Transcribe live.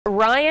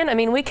Ryan, I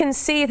mean, we can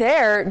see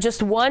there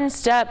just one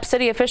step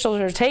city officials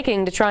are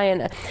taking to try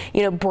and,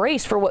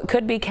 brace for what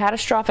could be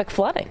catastrophic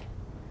flooding.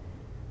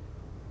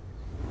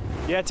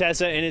 Yeah,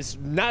 Tessa, and it's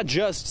not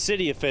just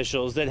city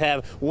officials that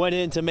have went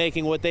into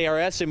making what they are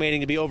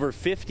estimating to be over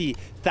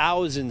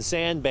 50,000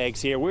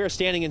 sandbags here. We're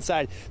standing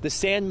inside the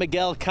San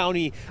Miguel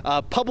County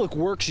Public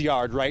Works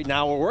yard right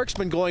now, where work's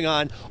been going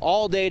on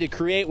all day to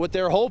create what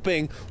they're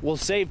hoping will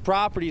save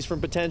properties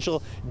from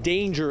potential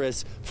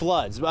dangerous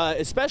floods,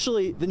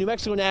 especially the New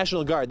Mexico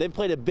National Guard. They've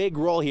played a big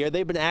role here.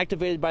 They've been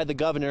activated by the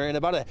governor, and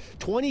about a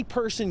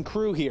 20-person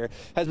crew here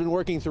has been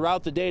working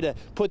throughout the day to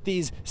put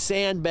these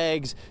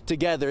sandbags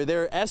together.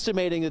 They're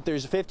estimating that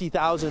there's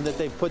 50,000 that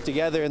they've put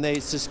together, and they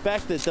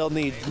suspect that they'll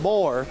need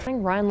more.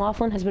 Ryan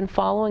Laughlin has been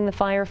following the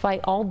firefight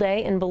all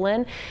day in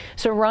Belen.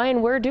 So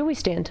Ryan, where do we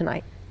stand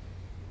tonight?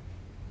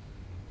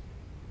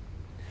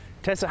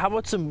 Tessa, how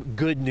about some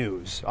good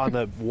news on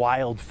the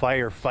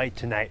wildfire fight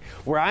tonight?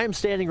 Where I am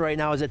standing right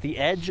now is at the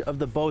edge of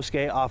the bosque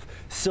off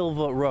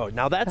Silva Road.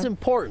 Now that's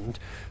important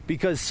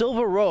because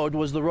Silva Road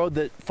was the road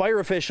that fire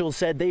officials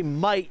said they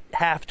might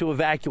have to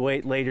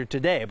evacuate later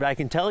today. But I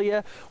can tell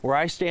you where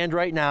I stand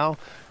right now,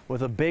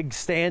 with a big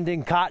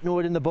standing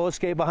cottonwood in the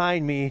bosque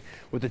behind me,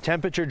 with the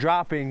temperature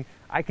dropping,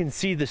 I can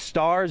see the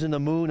stars and the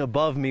moon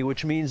above me,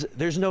 which means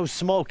there's no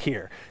smoke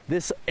here.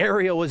 This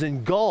area was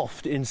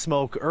engulfed in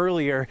smoke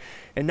earlier,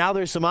 and now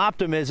there's some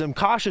optimism,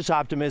 cautious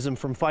optimism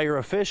from fire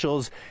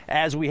officials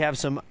as we have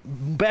some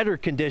better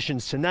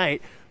conditions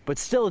tonight. But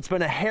still, it's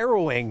been a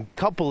harrowing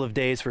couple of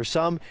days for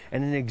some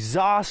and an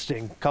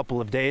exhausting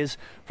couple of days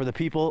for the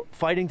people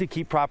fighting to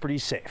keep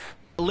properties safe.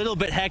 A little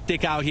bit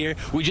hectic out here.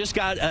 We just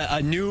got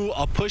a new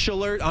push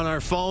alert on our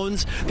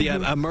phones. The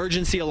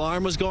emergency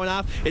alarm was going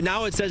off, and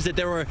now it says that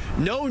there were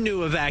no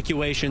new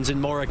evacuations in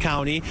Mora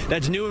County.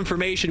 That's new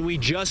information we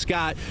just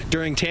got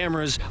during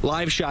Tamara's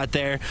live shot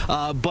there.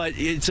 But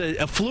it's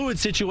a fluid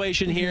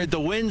situation here. The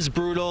wind's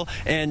brutal,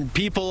 and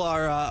people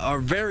are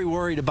very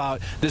worried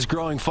about this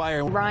growing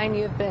fire. Ryan,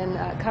 you've been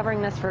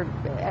covering this for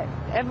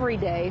every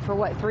day for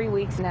what, 3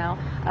 weeks now?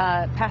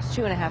 Past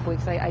 2.5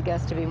 weeks, I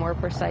guess, to be more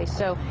precise.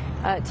 So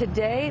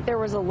today there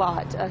was a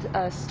lot,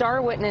 a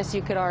star witness,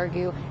 you could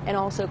argue, and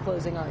also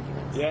closing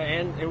arguments. Yeah,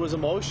 and it was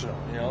emotional.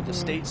 The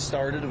state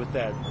started with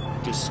that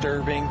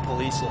disturbing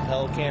police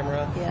lapel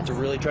camera to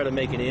really try to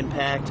make an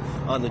impact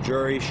on the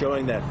jury,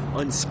 showing that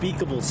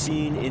unspeakable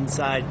scene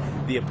inside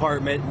the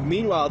apartment.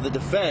 Meanwhile, the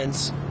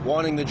defense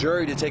wanting the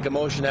jury to take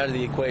emotion out of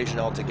the equation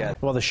altogether.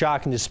 Well, the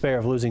shock and despair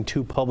of losing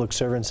two public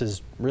servants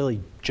is really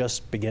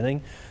just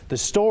beginning. The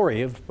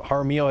story of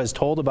Jaramillo has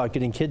told about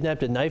getting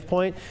kidnapped at knife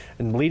point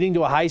and leading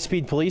to a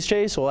high-speed police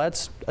chase, well,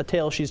 that's a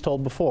tale she's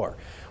told before.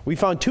 We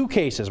found two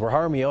cases where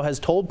Jaramillo has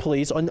told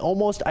police an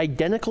almost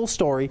identical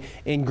story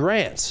in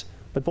Grants,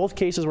 but both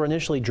cases were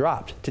initially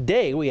dropped.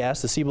 Today, we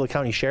asked the Cibola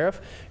County Sheriff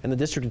and the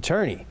District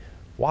Attorney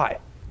why.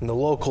 And the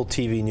local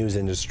TV news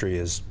industry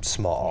is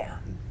small.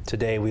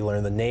 Today, we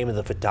learned the name of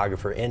the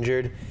photographer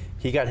injured.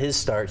 He got his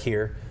start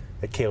here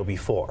at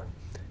KOB4.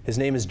 His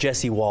name is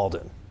Jesse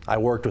Walden. I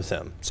worked with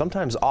him,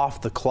 sometimes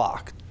off the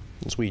clock,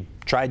 as we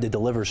tried to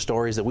deliver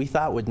stories that we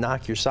thought would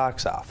knock your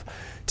socks off.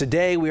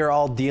 Today, we are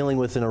all dealing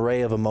with an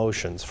array of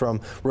emotions,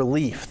 from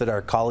relief that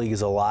our colleague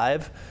is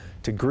alive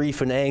to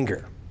grief and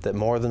anger that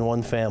more than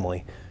one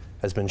family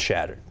has been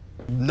shattered.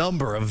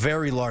 Number of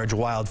very large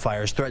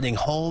wildfires threatening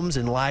homes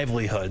and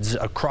livelihoods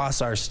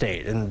across our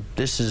state, and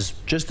this is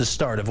just the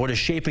start of what is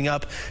shaping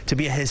up to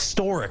be a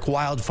historic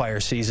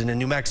wildfire season in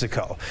New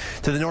Mexico.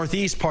 To the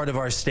northeast part of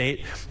our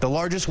state, the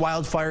largest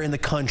wildfire in the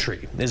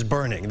country is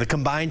burning. The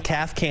combined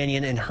Calf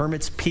Canyon and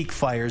Hermit's Peak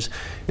fires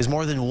is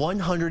more than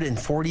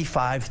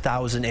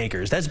 145,000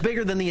 acres. That's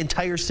bigger than the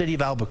entire city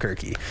of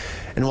Albuquerque.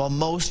 And while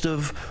most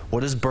of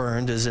what is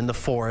burned is in the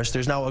forest,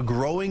 there's now a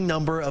growing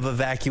number of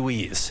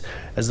evacuees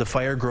as the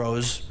fire grows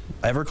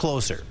ever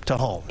closer to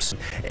homes.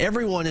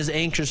 Everyone is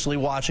anxiously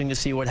watching to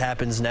see what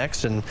happens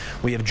next, and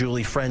we have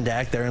Julie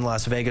Frendak there in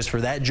Las Vegas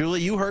for that.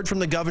 Julie, you heard from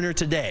the governor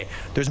today.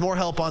 There's more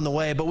help on the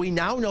way, but we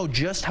now know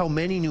just how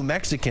many New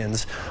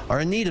Mexicans are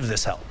in need of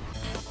this help.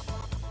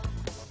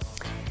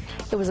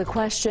 It was a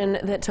question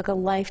that took a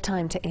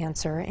lifetime to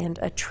answer and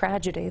a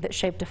tragedy that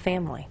shaped a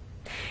family.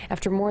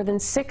 After more than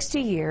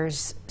 60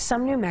 years,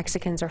 some New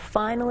Mexicans are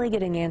finally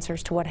getting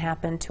answers to what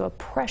happened to a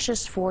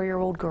precious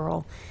 4-year-old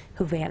girl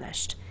who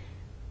vanished.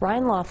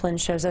 Ryan Laughlin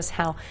shows us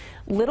how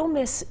Little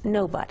Miss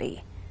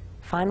Nobody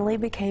finally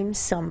became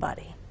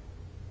somebody.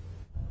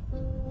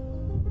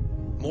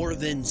 More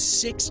than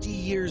 60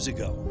 years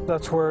ago.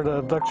 That's where the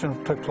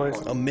abduction took place.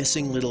 A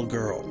missing little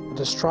girl.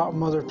 Distraught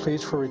mother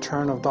pleads for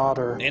return of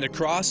daughter. And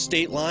across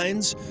state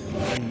lines,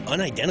 an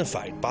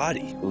unidentified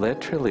body.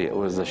 Literally, it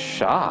was a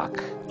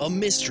shock. A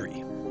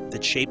mystery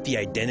that shaped the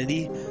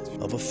identity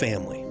of a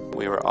family.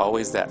 We were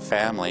always that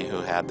family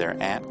who had their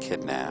aunt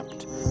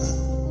kidnapped.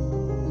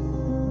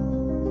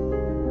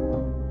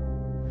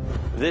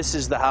 This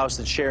is the house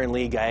that Sharon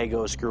Lee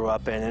Gallegos grew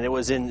up in, and it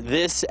was in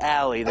this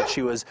alley that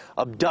she was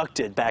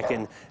abducted back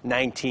in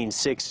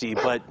 1960,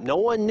 but no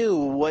one knew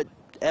what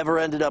ever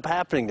ended up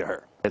happening to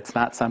her. It's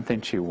not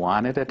something she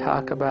wanted to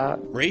talk about.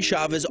 Ray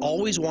Chavez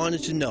always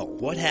wanted to know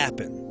what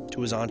happened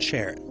to his Aunt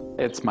Sharon.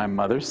 It's my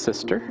mother's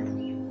sister,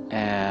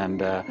 and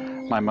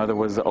my mother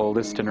was the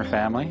oldest in her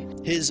family.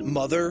 His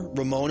mother,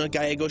 Ramona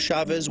Gallego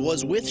Chavez,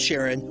 was with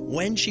Sharon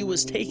when she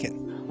was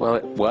taken. Well,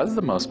 it was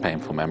the most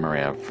painful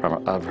memory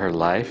of her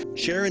life.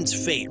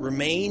 Sharon's fate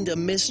remained a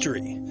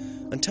mystery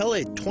until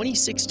a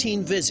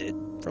 2016 visit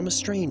from a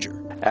stranger.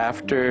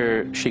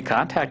 After she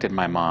contacted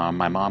my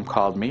mom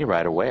called me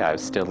right away. I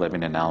was still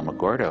living in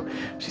Alamogordo.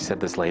 She said,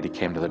 this lady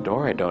came to the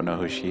door. I don't know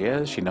who she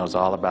is. She knows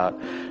all about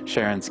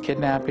Sharon's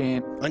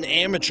kidnapping. An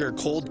amateur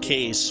cold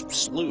case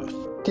sleuth.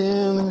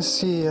 Again, let me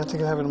see. I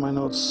think I have it in my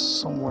notes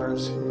somewhere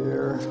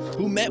here.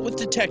 Who met with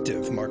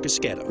Detective Mark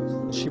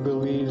Esqueto. She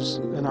believes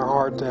in her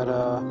heart that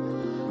a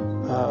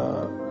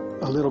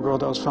little girl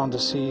that was found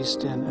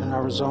deceased in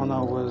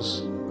Arizona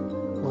was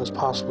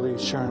possibly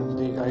Sharon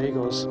Lee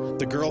Gallegos.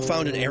 The girl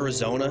found in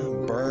Arizona,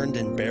 burned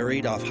and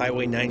buried off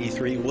Highway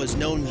 93, was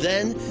known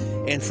then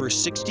and for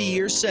 60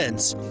 years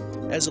since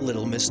as a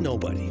Little Miss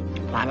Nobody.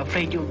 I'm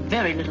afraid you've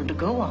very little to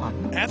go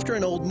on. After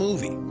an old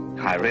movie,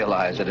 I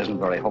realize it isn't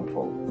very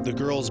hopeful. the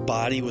girl's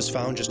body was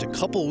found just a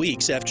couple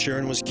weeks after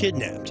Sharon was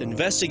kidnapped.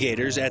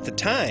 Investigators at the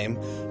time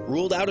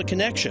ruled out a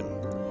connection.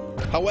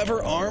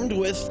 However, armed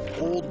with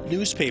old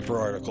newspaper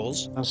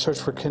articles, The search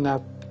for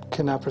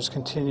kidnappers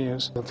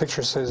continues. The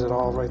picture says it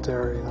all right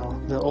there, you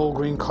know. The old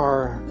green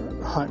car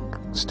hunt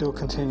still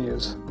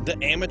continues. the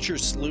amateur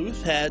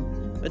sleuth had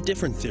a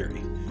different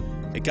theory.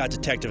 It got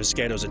Detective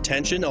Esqueto's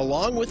attention,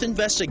 along with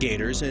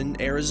investigators in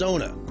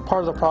Arizona.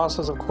 Part of the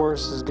process, of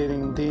course, is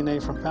getting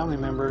DNA from family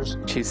members.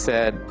 She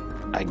said,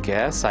 I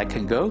guess I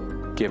can go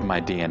give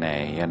my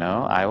DNA, you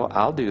know,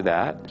 I'll do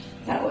that.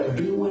 That would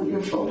be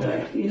wonderful.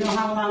 You know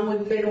how long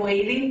we've been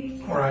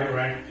waiting?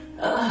 Right.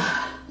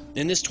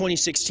 In this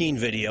 2016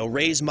 video,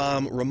 Ray's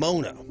mom,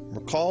 Ramona,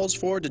 recalls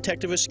for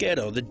Detective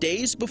Esqueto the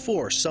days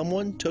before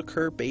someone took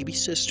her baby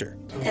sister.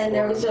 And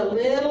there was a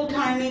little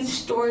tiny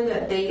store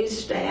that they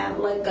used to have,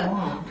 like a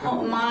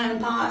ma and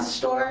pa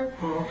store.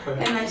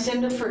 And I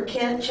sent her for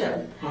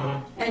ketchup.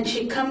 And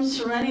she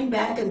comes running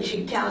back and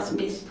she tells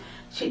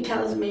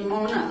me,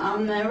 Mona,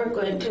 I'm never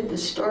going to the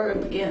store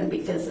again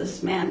because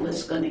this man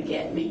was going to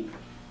get me.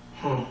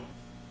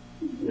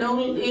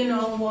 No, you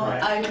know,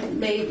 well,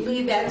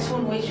 maybe that's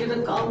when we should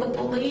have called the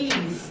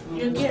police.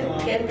 You get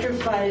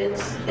petrified.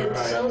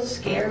 It's so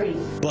scary.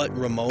 But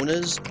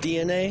Ramona's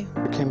DNA?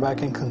 It came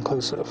back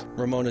inconclusive.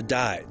 Ramona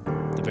died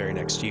the very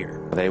next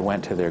year. They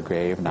went to their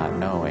grave not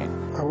knowing.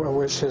 I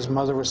wish his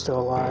mother was still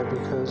alive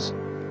because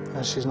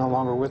she's no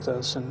longer with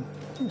us, and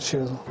she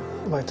would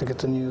like to get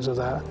the news of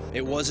that.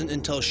 It wasn't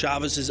until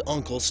Chavez's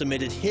uncle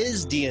submitted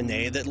his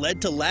DNA that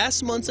led to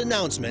last month's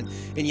announcement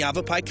in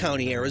Yavapai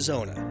County,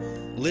 Arizona.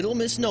 Little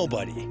Miss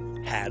Nobody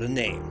had a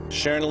name.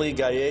 Sharon Lee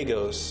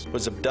Gallegos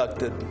was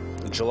abducted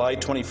July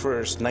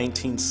 21st,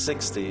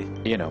 1960.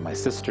 You know, my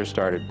sister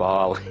started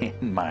bawling,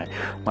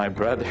 my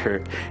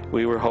brother,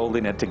 we were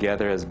holding it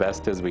together as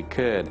best as we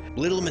could.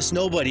 Little Miss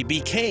Nobody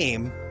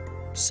became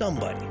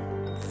somebody.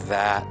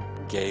 That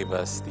gave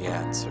us the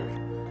answer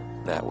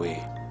that we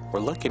were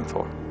looking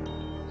for.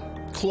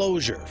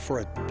 Closure for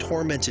a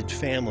tormented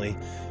family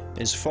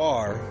is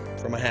far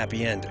from a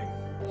happy ending.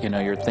 You know,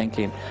 you're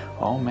thinking,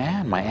 oh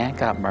man, my aunt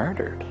got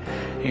murdered.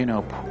 You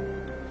know,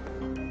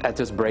 that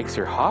just breaks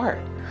your heart.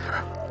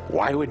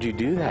 Why would you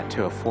do that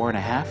to a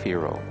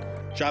 4.5-year-old?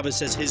 Chavez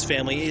says his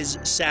family is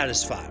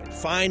satisfied,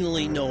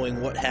 finally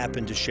knowing what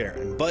happened to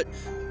Sharon. But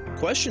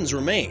questions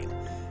remain.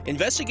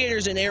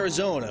 Investigators in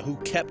Arizona who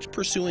kept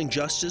pursuing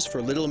justice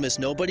for Little Miss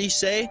Nobody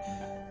say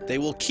they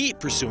will keep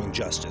pursuing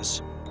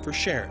justice for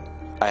Sharon.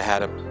 I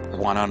had a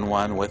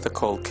one-on-one with the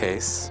cold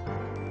case.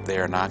 They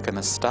are not going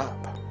to stop.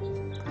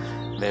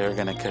 They're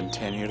going to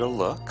continue to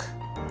look.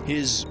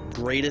 His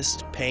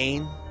greatest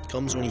pain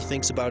comes when he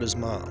thinks about his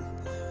mom.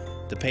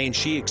 The pain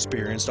she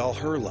experienced all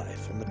her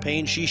life, and the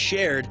pain she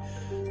shared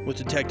with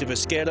Detective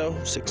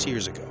Esqueto 6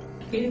 years ago.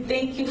 You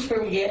think you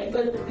forget,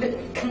 but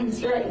it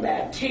comes right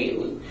back to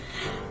you.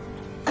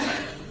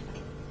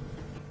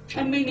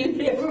 I mean, you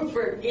never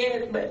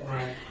forget, but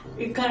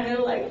you kind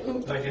of like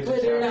put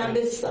it on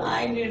the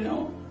side, you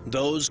know.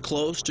 Those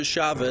close to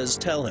Chavez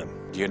tell him,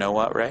 You know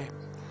what, Ray?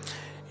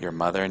 Your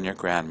mother and your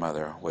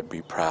grandmother would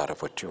be proud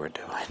of what you were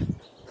doing.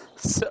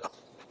 So,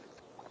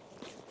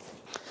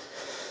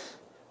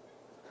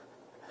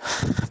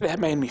 that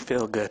made me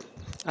feel good.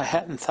 I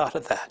hadn't thought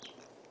of that.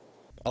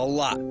 a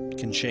lot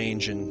can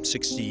change in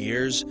 60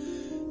 years.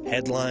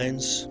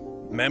 Headlines,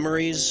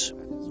 memories,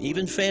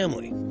 even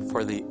family.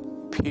 For the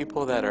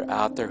people that are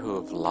out there who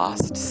have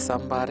lost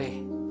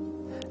somebody,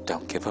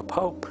 don't give up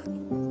hope.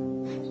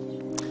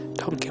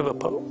 Don't give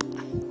up hope.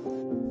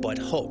 But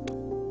hope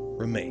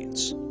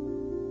remains.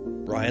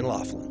 Ryan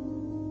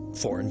Laughlin,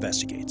 4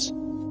 Investigates.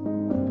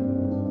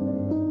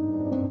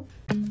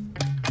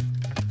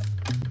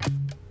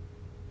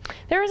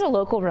 There is a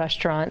local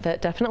restaurant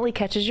that definitely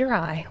catches your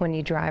eye when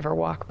you drive or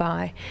walk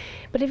by.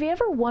 But have you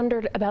ever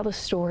wondered about the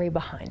story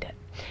behind it?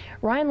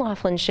 Ryan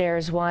Laughlin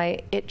shares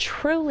why it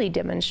truly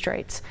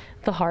demonstrates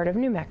the heart of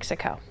New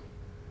Mexico.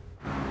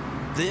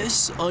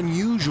 this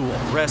unusual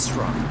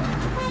restaurant.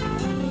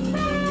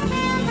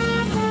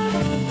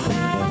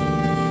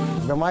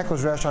 The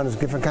Michael's restaurant is a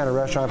different kind of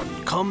restaurant.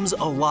 Comes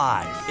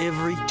alive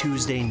every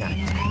Tuesday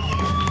night.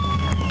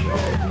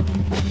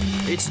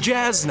 It's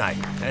jazz night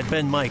at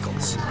Ben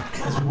Michael's.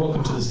 As we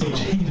welcome to the stage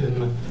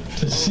Hayden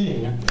to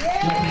sing.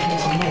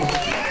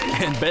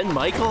 And Ben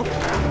Michael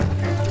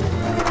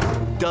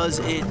does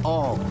it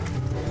all.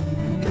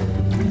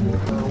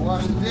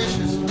 Wash the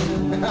dishes.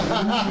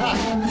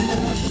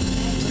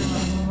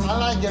 I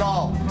like it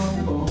all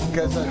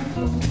because it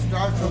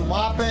starts from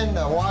mopping,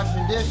 to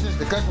washing dishes,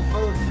 to cooking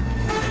food.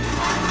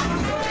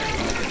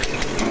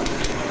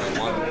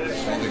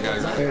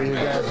 There you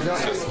guys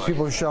go.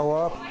 People show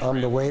up, I'm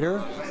the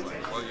waiter,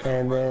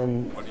 and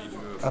then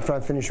after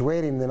I finish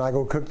waiting, then I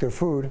go cook their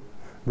food,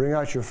 bring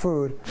out your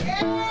food,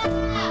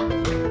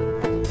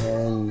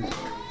 and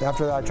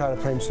after that I try to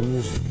play them some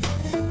music.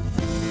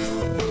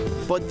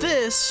 But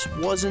this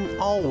wasn't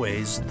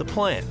always the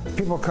plan.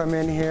 People come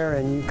in here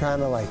and you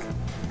kind of like,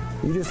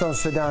 you just don't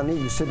sit down and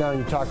eat, you sit down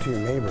and you talk to your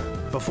neighbor.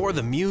 Before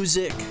the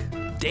music,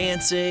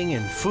 dancing,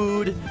 and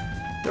food,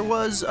 there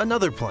was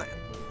another plan.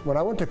 When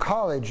I went to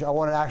college, I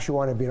actually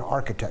wanted to be an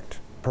architect.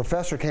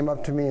 Professor came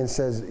up to me and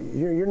says,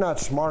 you're not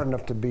smart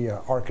enough to be an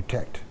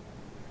architect.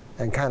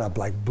 And kind of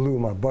like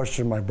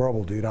busted my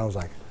bubble, dude. I was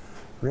like,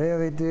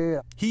 really,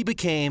 dude? He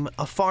became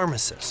a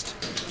pharmacist.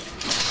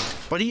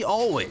 But he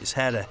always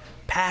had a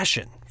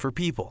passion for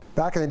people.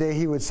 Back in the day,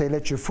 he would say,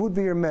 let your food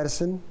be your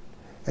medicine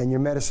and your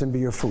medicine be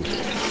your food.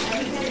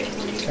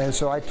 And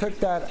so I took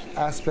that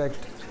aspect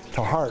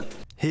to heart.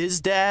 His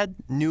dad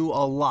knew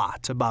a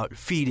lot about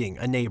feeding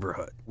a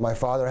neighborhood. My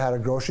father had a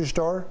grocery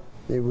store.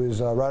 It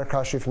was right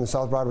across the street from the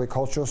South Broadway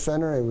Cultural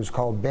Center. It was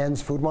called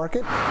Ben's Food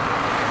Market.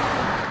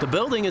 The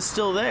building is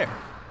still there.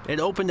 It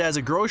opened as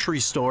a grocery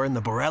store in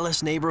the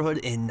Borealis neighborhood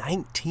in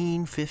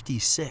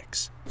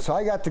 1956. So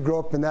I got to grow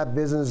up in that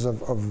business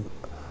of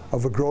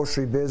a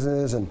grocery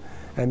business and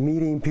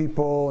meeting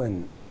people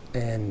and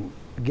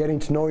getting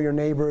to know your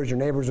neighbors. Your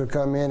neighbors would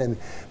come in and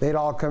they'd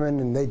all come in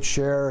and they'd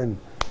share. And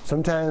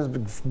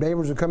sometimes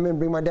neighbors would come in and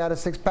bring my dad a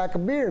 6-pack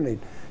of beer and they'd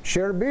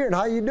share a beer and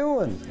how you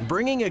doing?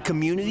 Bringing a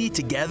community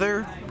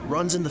together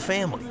runs in the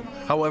family.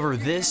 However,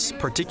 this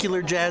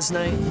particular jazz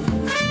night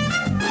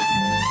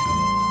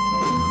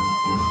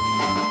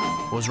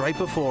was right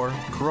before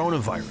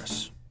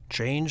coronavirus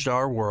changed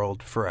our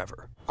world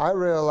forever. I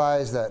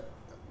realized that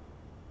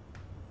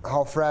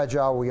how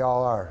fragile we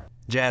all are.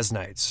 Jazz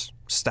nights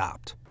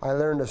stopped. I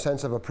learned a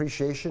sense of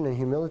appreciation and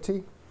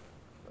humility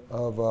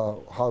of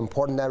how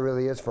important that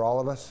really is for all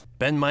of us.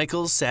 Ben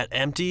Michael's sat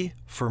empty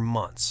for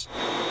months.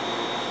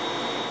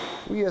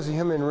 We as a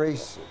human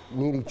race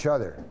need each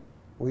other.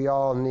 We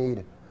all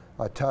need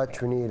a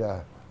touch, we need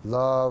a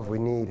love, we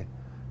need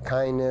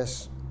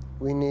kindness.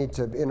 We need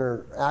to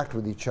interact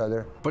with each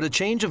other. But a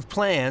change of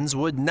plans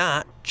would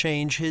not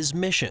change his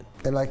mission.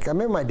 And like, I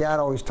remember my dad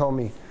always told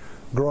me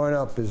growing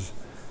up is,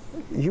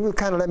 he would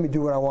kind of let me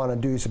do what I want to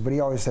do, but he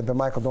always said, but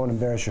Michael, don't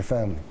embarrass your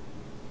family.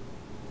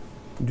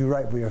 Do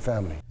right with your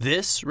family.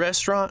 This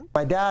restaurant?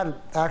 My dad,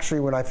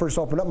 actually, when I first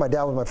opened up, my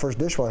dad was my first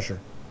dishwasher.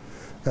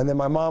 And then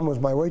my mom was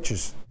my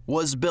waitress.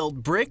 Was built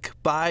brick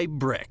by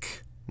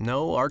brick.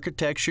 No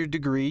architecture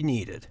degree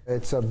needed.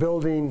 It's a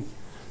building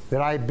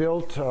that I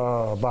built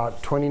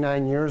about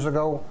 29 years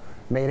ago,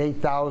 made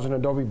 8,000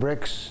 adobe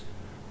bricks,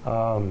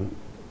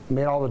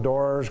 made all the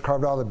doors,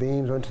 carved all the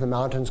beams, went to the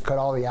mountains, cut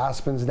all the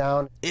aspens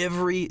down.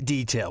 Every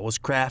detail was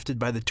crafted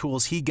by the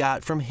tools he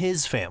got from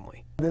his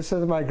family. This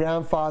is my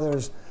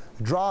grandfather's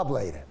draw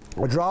blade.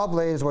 A draw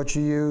blade is what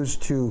you use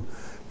to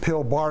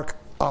peel bark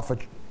off a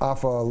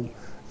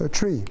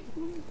tree.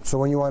 So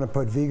when you want to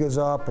put vigas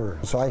up,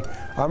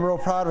 I'm real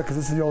proud of it because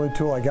this is the only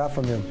tool I got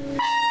from him.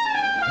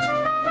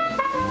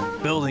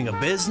 Building a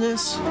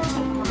business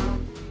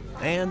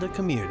and a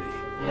community.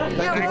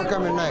 Thank you for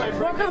coming tonight.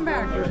 We'll come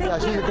back. Yeah,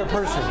 she's a good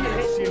person.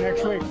 See you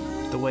next week.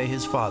 The way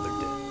his father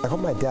did. I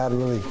hope my dad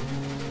really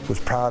was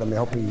proud of me. I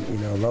hope he,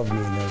 loved me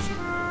in this.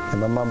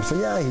 And my mom said,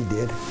 yeah, he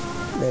did.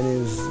 And it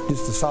was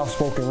just a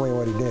soft-spoken way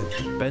what he did.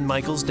 Ben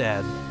Michael's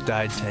dad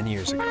died 10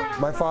 years ago.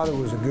 My father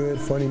was a good,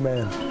 funny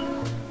man.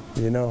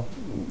 He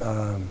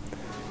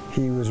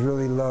was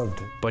really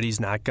loved. But he's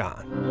not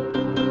gone.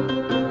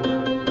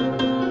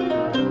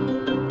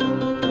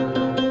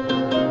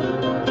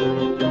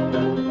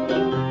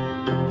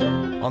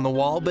 On the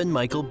wall Ben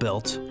Michael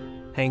built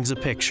hangs a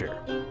picture.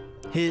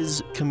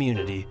 His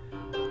community,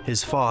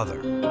 his father,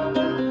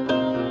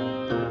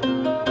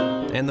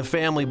 and the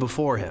family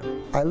before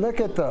him. I look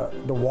at the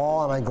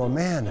wall and I go,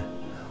 man,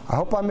 I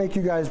hope I make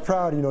you guys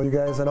proud, you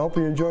guys, and I hope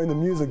you're enjoying the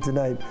music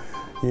tonight,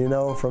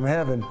 from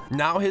heaven.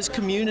 Now his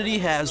community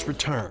has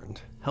returned,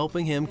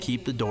 helping him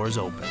keep the doors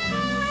open.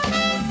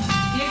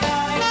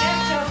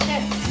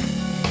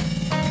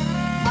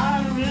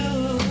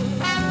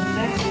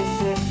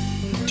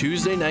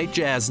 Tuesday night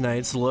jazz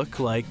nights look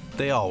like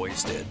they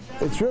always did.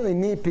 It's really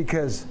neat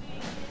because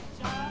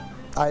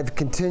I've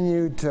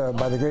continued to,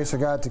 by the grace of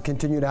God, to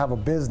continue to have a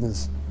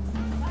business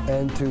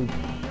and to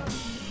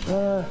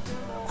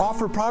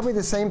offer probably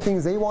the same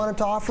things they wanted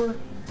to offer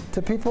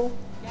to people,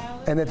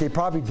 and that they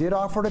probably did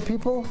offer to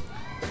people,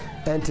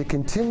 and to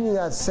continue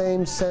that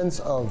same sense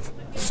of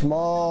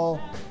small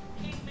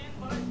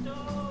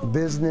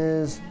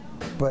business,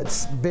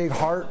 but big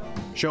heart.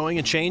 Showing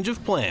a change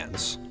of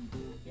plans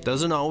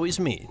doesn't always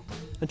mean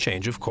a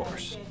change of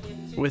course.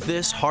 With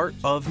this Heart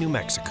of New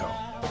Mexico,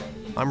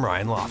 I'm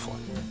Ryan Laughlin,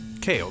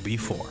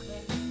 KOB4.